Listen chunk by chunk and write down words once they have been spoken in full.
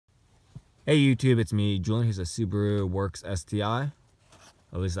Hey YouTube, it's me, Julian. Here's a Subaru WRX STI.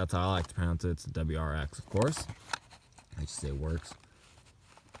 At least that's how I like to pronounce it. It's a WRX, of course. I just say works.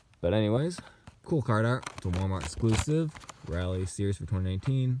 But anyways, cool card art. It's a Walmart exclusive. Rally Series for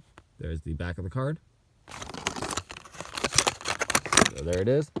 2019. There's the back of the card. So there it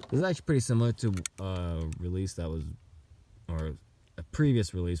is. This is actually pretty similar to a release that was, or a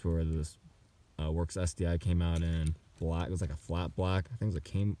previous release where this WRX STI came out in black. It was like a flat black. I think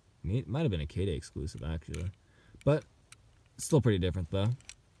it might have been a K-Day exclusive actually, but still pretty different though.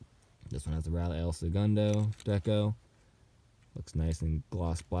 This one has the Rally El Segundo deco. Looks nice in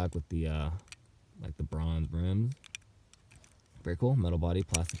gloss black with the like the bronze rims. Very cool. Metal body,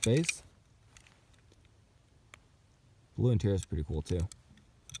 plastic base. Blue interior is pretty cool too.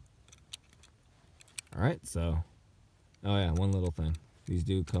 All right, so oh yeah, one little thing. These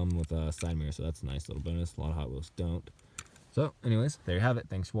do come with a side mirror, so that's a nice little bonus. A lot of Hot Wheels don't. So anyways, there you have it.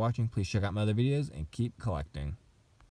 Thanks for watching. Please check out my other videos and keep collecting.